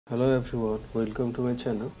Hello everyone, welcome to my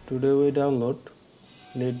channel. Today we download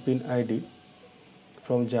NetBeans IDE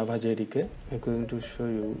from Java JDK. I'm going to show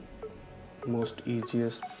you most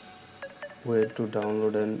easiest way to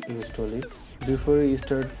download and install it. Before we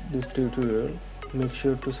start this tutorial, make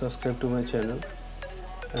sure to subscribe to my channel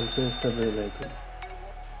and press the bell icon.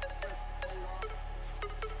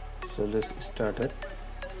 So let's start it.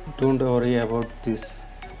 Don't worry about this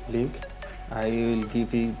link. I will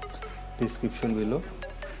give it description below.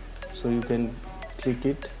 So you can click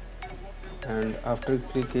it, and after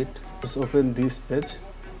click it, just open this page.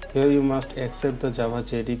 Here you must accept the Java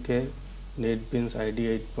JDK NetBeans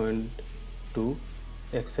IDE 8.2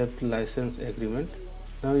 accept license agreement.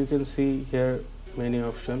 Now you can see here many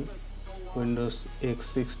options: Windows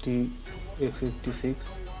x60, x86,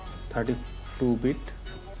 32-bit,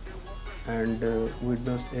 and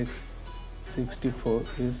Windows x64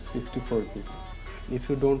 is 64-bit. If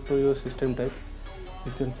you don't know your system type,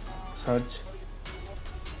 you can search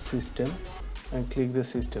system and click the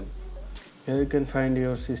system. Here you can find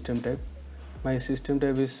your system type. My system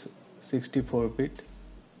type is 64-bit,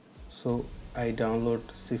 so I download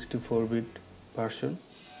 64-bit version.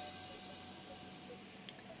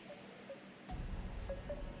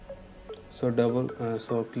 So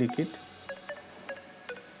click it.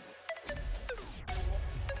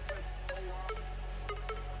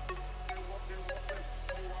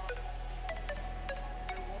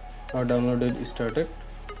 Now download it started.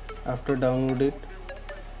 After download it,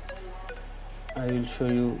 I will show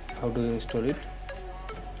you how to install it.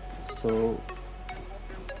 So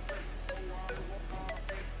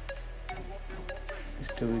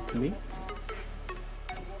stay with me.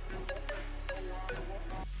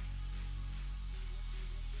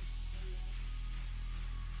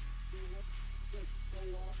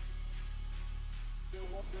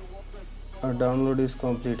 Our download is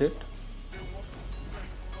completed.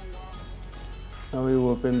 Now we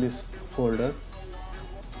open this folder.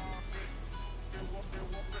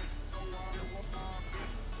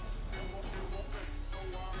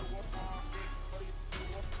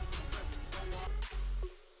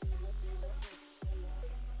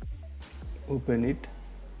 Open it.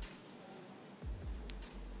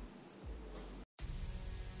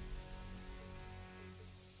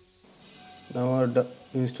 Now our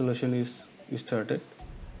installation is started.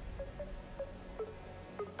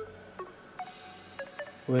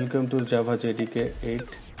 Welcome to Java JDK 8.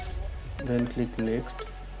 Then click next.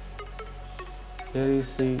 Here you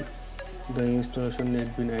see the installation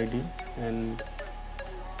NetBeans IDE and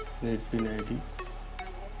NetBeans IDE.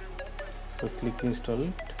 So click install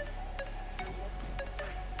it.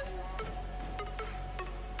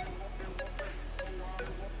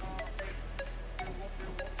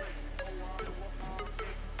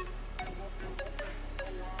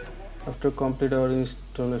 After complete our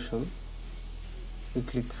installation, we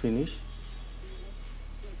click finish.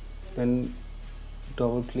 Then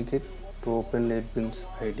double click it to open NetBeans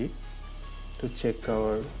IDE to check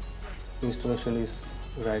our installation is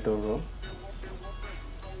right or wrong.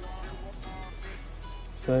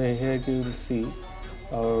 So here you will see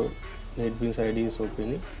our NetBeans IDE is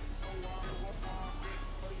opening.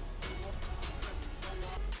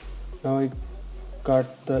 Now I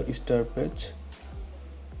cut the start page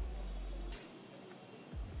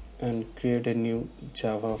and create a new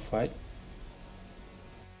Java file,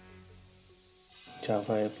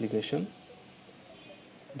 Java application,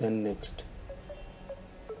 then next,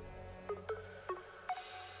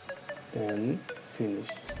 then finish.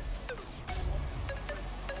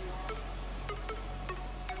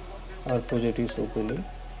 Our project is opening.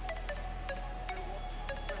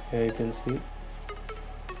 Here you can see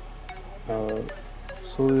so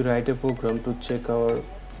we write a program to check our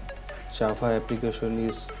Java application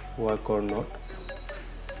is work or not.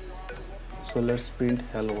 So let's print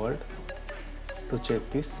hello world to check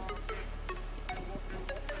this.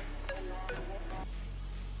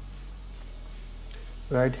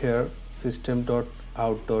 Right here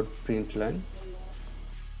system.out.println.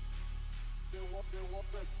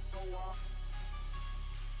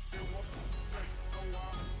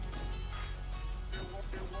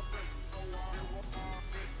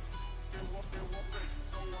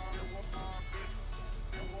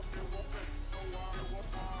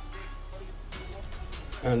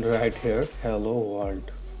 And right here hello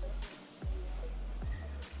world.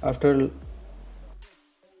 After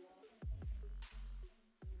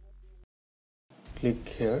click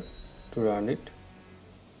here to run it.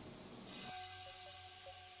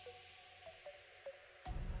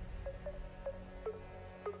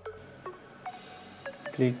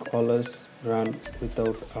 Click always run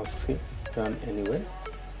without asking, run anyway.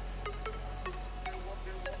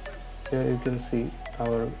 Here you can see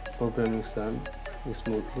our program is done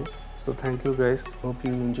smoothly. So thank you guys, hope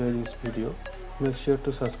you enjoy this video. Make sure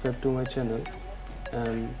to subscribe to my channel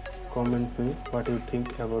and comment me what you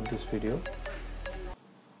think about this video.